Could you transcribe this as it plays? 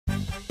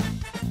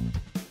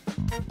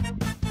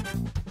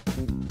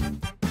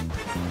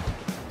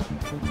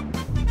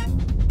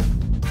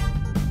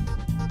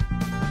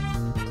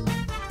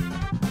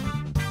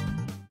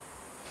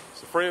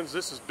friends,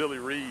 this is Billy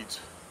Reed's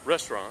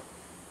restaurant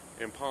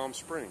in Palm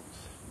Springs.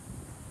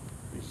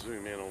 Let me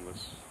zoom in on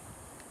this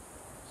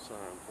sign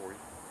for you.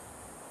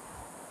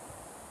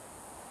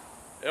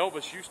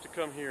 Elvis used to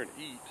come here and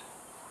eat.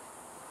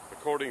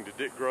 According to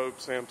Dick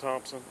Grove, Sam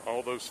Thompson,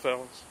 all those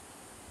fellas.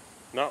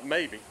 Not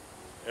maybe.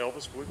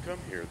 Elvis would come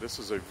here. This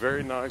is a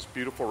very nice,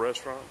 beautiful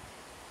restaurant.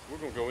 We're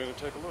going to go in and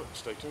take a look.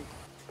 Stay tuned.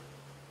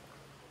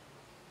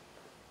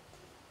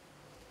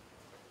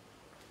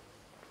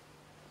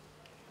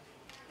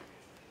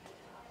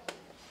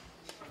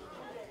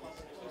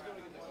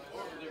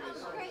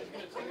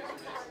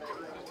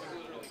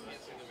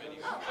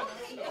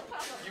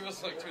 Give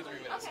us like 2 or 3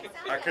 minutes.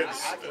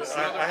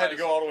 I had to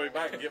go all the way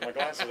back and get my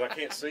glasses. I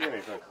can't see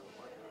anything.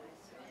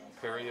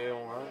 Perrier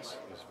on ice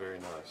is very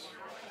nice.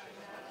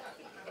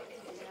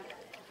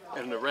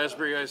 And the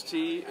raspberry iced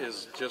tea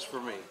is just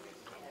for me.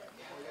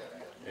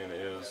 And it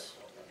is.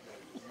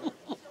 We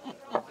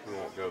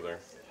won't go there.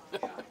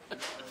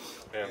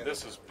 And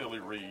this is Billy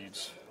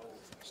Reed's,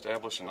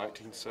 established in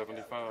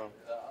 1975.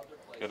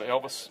 And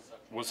Elvis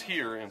was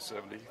here in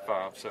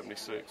 75,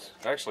 76.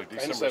 Actually,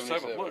 December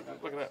 7th.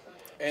 Look at that.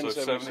 And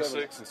so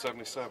 76 and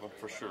 77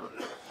 for sure.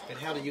 And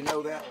how do you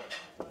know that?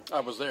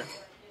 I was there.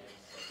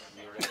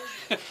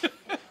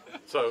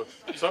 So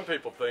some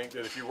people think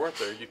that if you weren't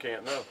there, you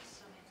can't know.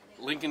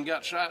 Lincoln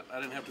got shot. I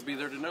didn't have to be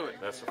there to know it.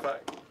 That's a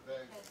fact.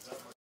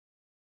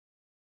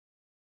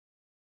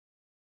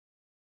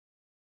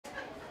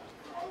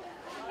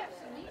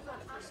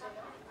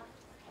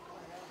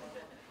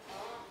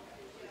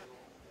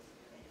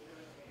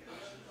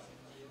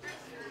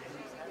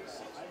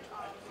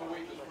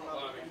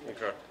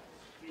 Okay.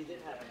 This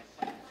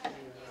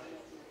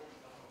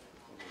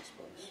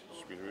place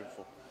is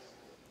beautiful.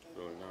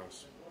 Really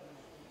nice.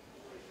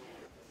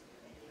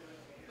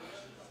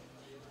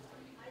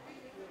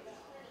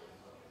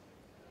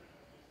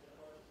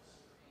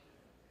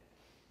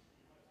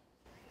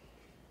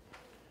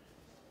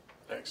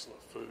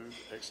 Excellent food,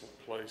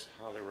 excellent place,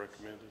 highly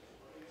recommended.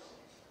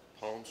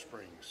 Palm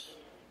Springs.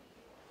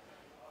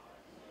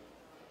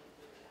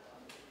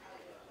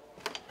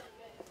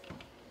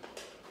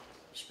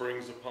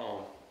 Springs of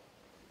Palm.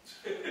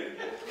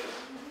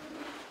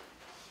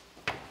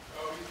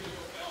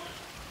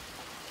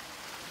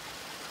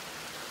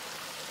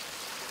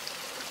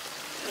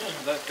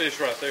 That fish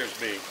right there is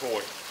being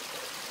coy.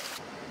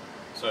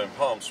 So in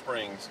Palm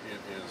Springs,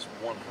 it is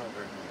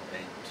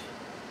 108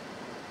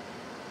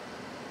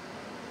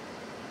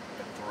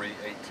 at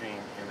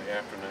 3:18 in the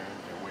afternoon,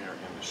 and we are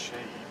in the shade,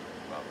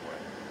 by the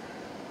way.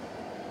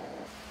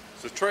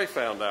 So Trey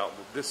found out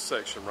that this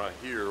section right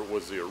here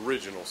was the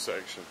original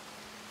section.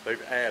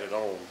 They've added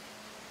on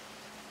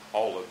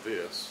all of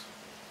this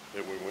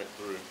that we went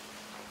through.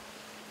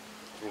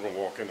 We're going to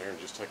walk in there and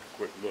just take a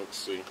quick look,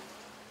 see.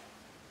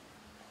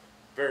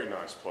 Very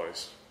nice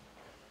place.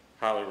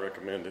 Highly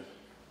recommended.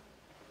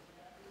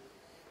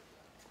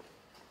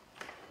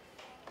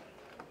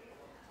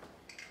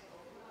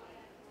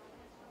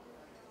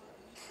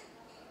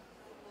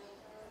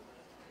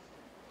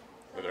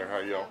 Hey there, how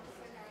y'all?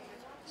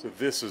 So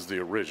this is the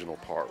original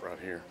part right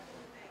here.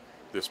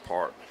 This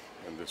part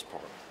and this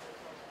part.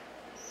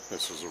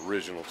 This was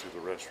original to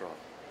the restaurant.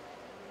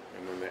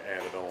 And then they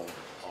added on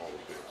all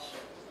of this.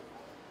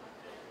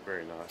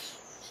 Very nice.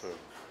 So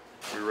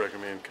we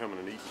recommend coming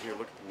and eating here.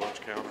 Look at the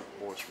lunch counter.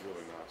 Boy, it's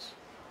really nice.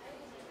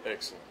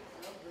 Excellent.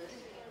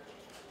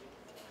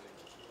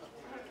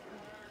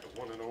 The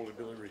one and only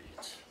Billy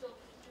Reed's.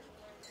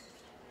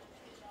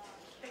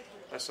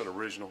 That's an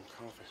original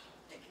coffee.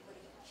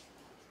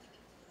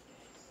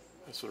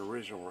 That's an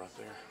original right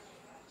there.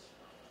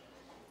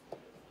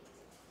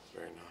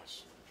 Very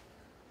nice.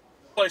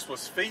 This place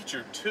was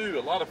featured too,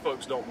 a lot of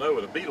folks don't know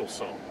it, a Beatles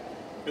song.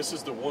 This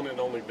is the one and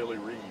only Billy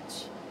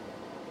Reed's.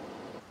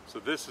 So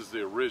this is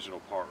the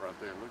original part right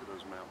there. Look at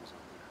those mountains up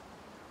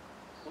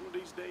there. One of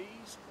these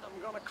days,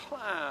 I'm gonna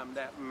climb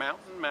that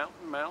mountain.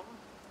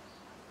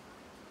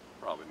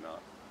 Probably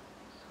not.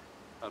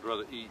 I'd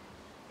rather eat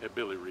at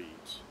Billy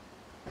Reed's.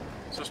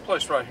 So this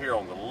place right here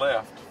on the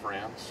left,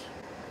 friends,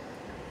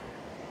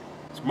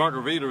 it's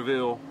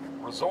Margaritaville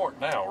Resort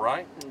now,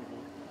 right? Mm-hmm.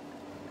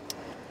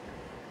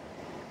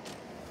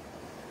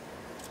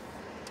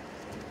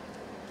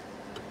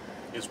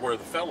 Is where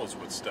the fellas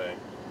would stay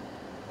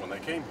when they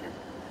came here.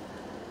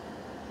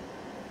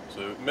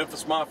 So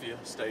Memphis Mafia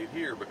stayed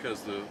here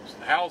because the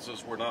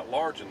houses were not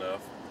large enough.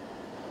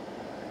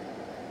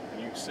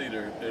 You can see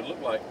they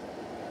look like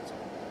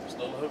it's a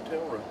little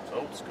hotel room. It's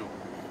old school.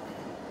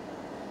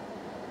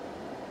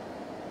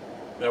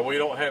 Now we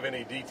don't have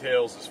any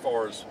details as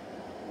far as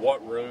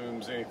what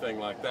rooms, anything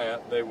like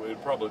that. They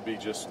would probably be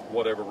just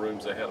whatever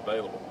rooms they had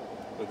available.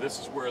 But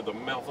this is where the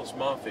Memphis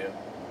Mafia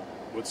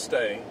would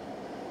stay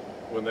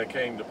when they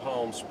came to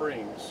Palm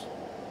Springs.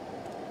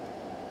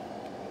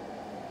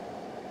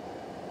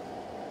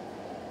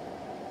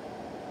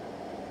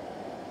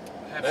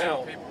 I have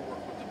some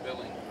paperwork with the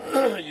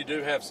billing. You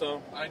do have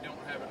some? I don't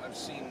have it. I've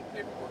seen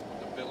paperwork with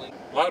the billing.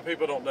 A lot of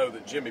people don't know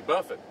that Jimmy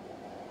Buffett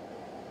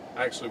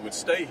actually would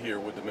stay here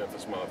with the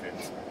Memphis Mafia.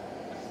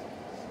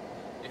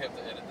 have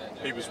to edit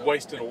that. He was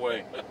wasting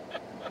away.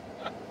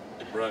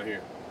 Right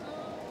here.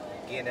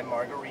 Again in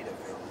Margaritaville.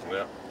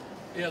 Yeah.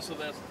 Yeah, so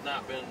that's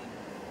not been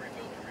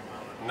rebuilt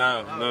or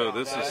remodeled. No,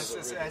 this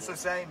is. It's the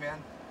same,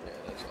 man. Yeah,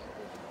 that's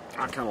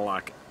all. I kind of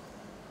like it.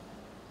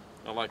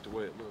 I like the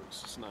way it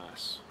looks. It's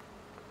nice.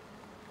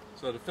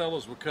 So the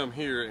fellas would come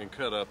here and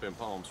cut up in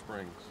Palm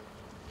Springs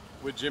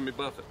with Jimmy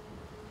Buffett.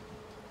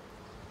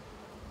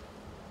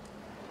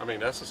 I mean,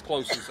 that's as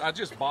close as I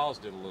just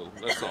bossed it a little.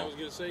 That's I all. was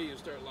gonna say, you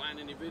start lying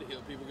any video,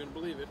 people are gonna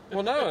believe it.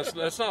 Well, no,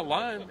 that's not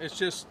lying. It's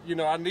just, you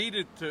know, I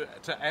needed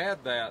to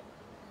add that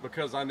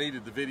because I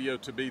needed the video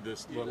to be the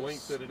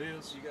length that it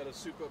is. You gotta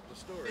soup up the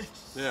story.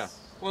 Yeah.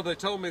 Well, they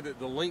told me that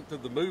the length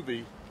of the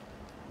movie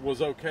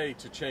was okay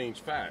to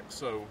change facts.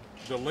 So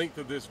the length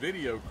of this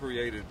video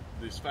created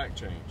this fact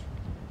change.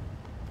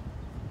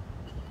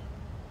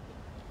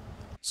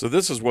 So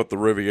this is what the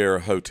Riviera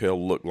Hotel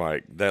looked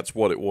like. That's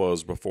what it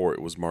was before it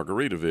was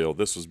Margaritaville.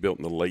 This was built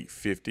in the late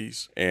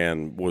 50s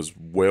and was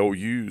well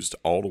used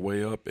all the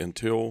way up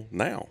until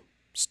now.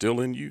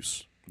 Still in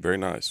use. Very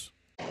nice.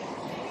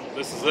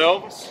 This is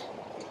Elvis.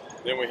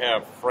 Then we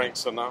have Frank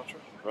Sinatra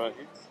right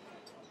here.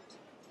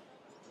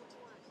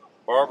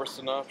 Barbara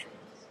Sinatra.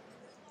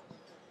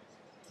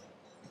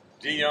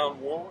 Dionne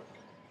Warwick.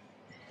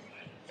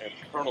 And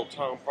Colonel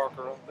Tom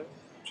Parker up there.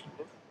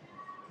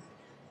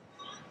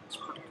 It's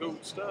pretty cool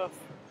stuff.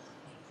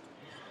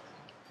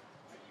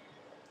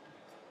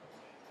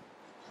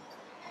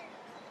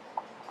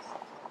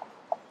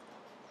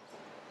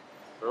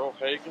 Earl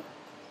Hagen.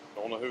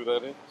 Don't know who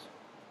that is.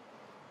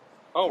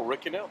 Oh,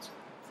 Ricky Nelson.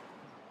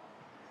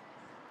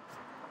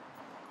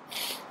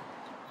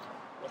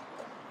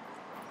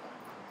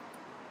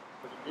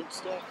 Pretty good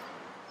stuff.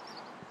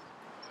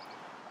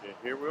 And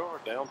here we are,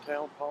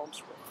 downtown Palm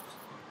Springs.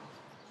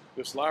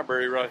 This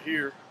library right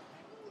here,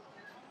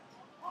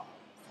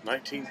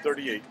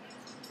 1938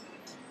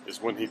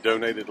 is when he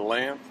donated the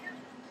land.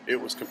 It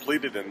was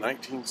completed in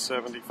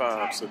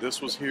 1975, so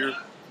this was here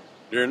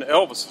during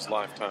Elvis's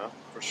lifetime,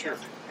 for sure.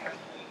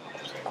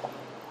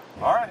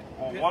 All right,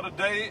 well, what a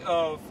day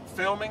of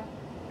filming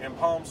in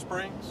Palm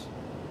Springs.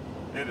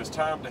 It is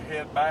time to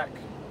head back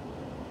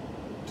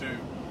to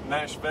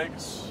Nash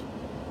Vegas.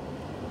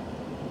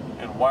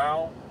 And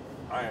wow,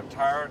 I am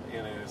tired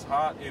and it is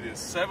hot. It is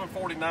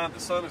 7:49, the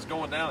sun is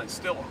going down, it's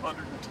still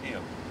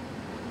 110.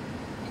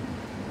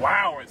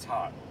 Wow, it's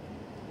hot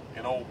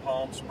in old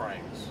Palm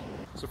Springs.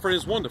 So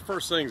friends, one of the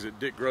first things that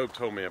Dick Grove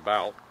told me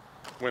about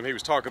when he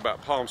was talking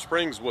about Palm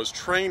Springs was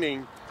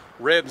training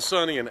Red and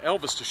Sonny and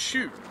Elvis to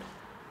shoot.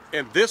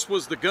 And this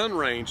was the gun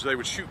range they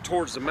would shoot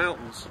towards the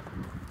mountains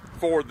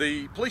for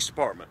the police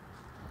department.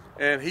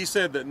 And he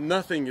said that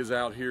nothing is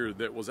out here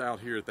that was out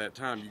here at that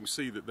time. You can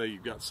see that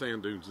they've got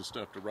sand dunes and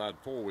stuff to ride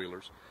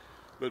four-wheelers.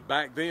 But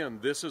back then,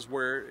 this is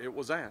where it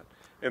was at.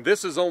 And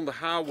this is on the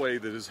highway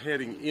that is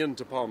heading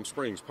into Palm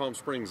Springs. Palm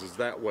Springs is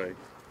that way.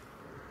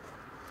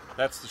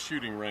 That's the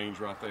shooting range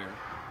right there.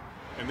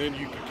 And then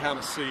you can kind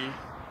of see,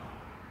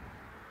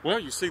 well,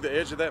 you see the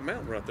edge of that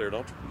mountain right there,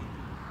 don't you?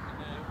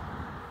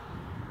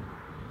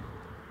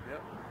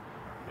 Yep.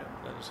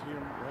 Yep, that is him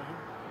right here.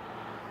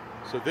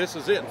 So this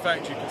is it. In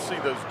fact, you can see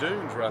those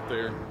dunes right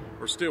there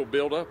are still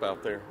built up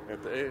out there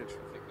at the edge.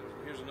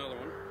 Here's another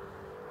one.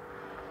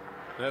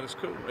 That is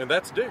cool. And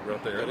that's Dick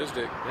right there. That is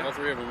Dick. Yep. All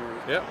three of them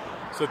are. Yep.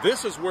 So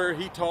this is where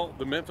he taught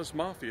the Memphis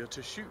Mafia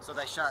to shoot. So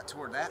they shot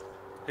toward that?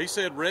 He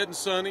said Red and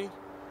Sonny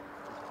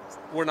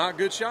were not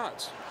good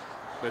shots,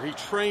 but he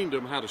trained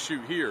them how to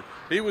shoot here.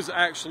 He was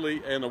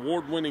actually an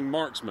award-winning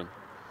marksman,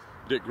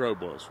 Dick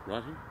Grove was,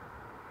 right here.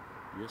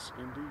 Yes,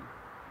 indeed.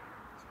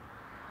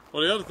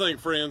 Well, the other thing,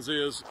 friends,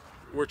 is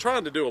we're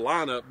trying to do a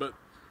lineup, but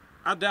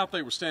I doubt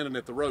they were standing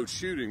at the road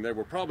shooting. They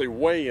were probably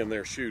way in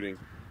there shooting.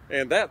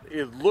 And that,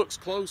 it looks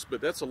close,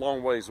 but that's a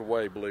long ways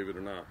away, believe it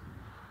or not.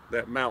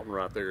 That mountain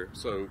right there.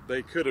 So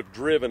they could have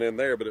driven in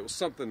there, but it was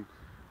something,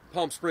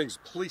 Palm Springs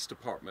Police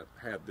Department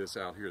had this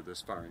out here,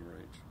 this firing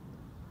range.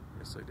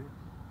 Yes, they did.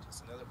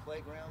 Just another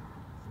playground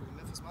for the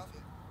Memphis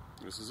Mafia.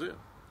 This is it.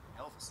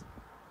 Elvis.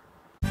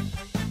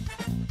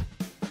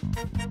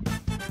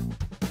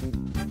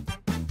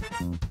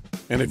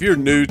 And if you're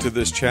new to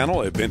this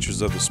channel,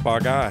 Adventures of the Spa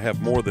Guy, I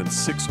have more than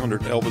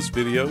 600 Elvis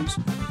videos.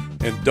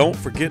 And don't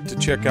forget to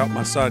check out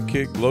my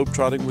sidekick,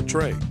 Globetrotting with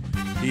Trey.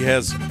 He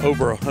has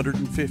over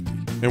 150.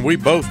 And we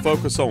both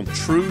focus on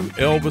true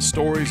Elvis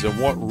stories and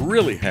what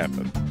really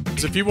happened.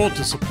 So if you want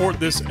to support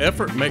this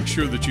effort, make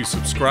sure that you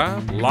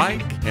subscribe,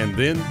 like, and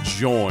then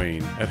join.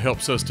 That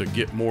helps us to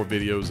get more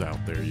videos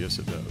out there. Yes,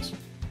 it does.